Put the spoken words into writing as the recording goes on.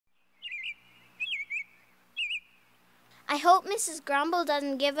I hope Mrs. Grumble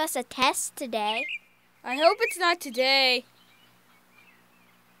doesn't give us a test today. I hope it's not today.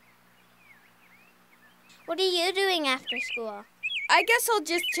 What are you doing after school? I guess I'll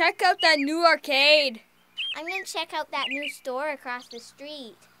just check out that new arcade. I'm going to check out that new store across the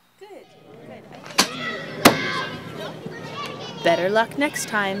street. Good. Better luck next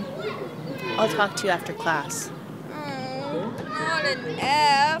time. I'll talk to you after class. Not an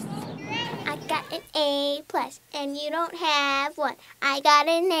F. I got an A+, and you don't have one. I got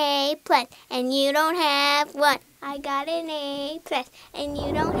an A+, and you don't have one. I got an A+, and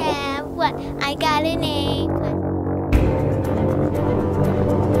you don't have one. I got an A+.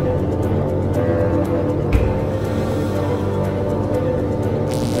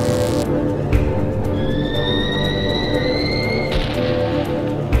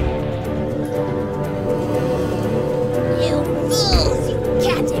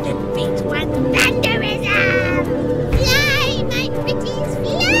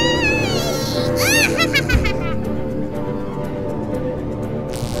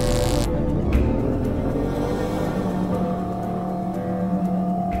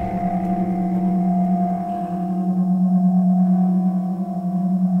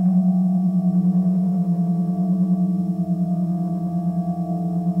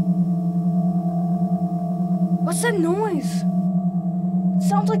 What's that noise? It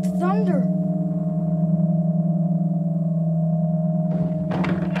sounds like thunder.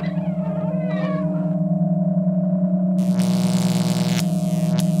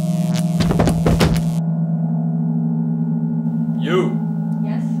 You!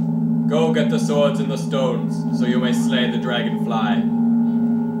 Yes? Go get the swords and the stones, so you may slay the dragonfly.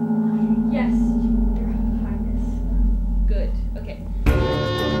 Yes, Your Highness. Good. Okay.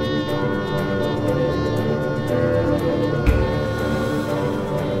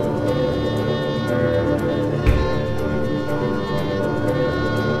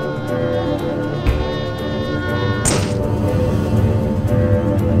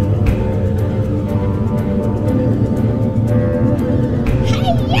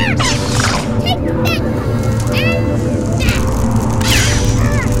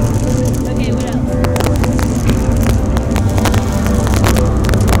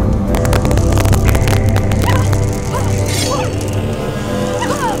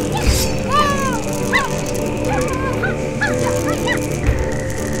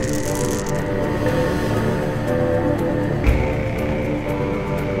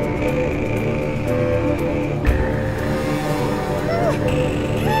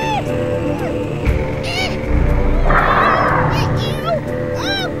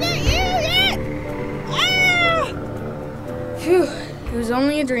 Phew, it was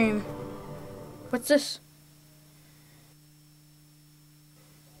only a dream. What's this?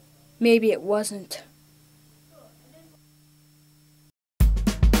 Maybe it wasn't.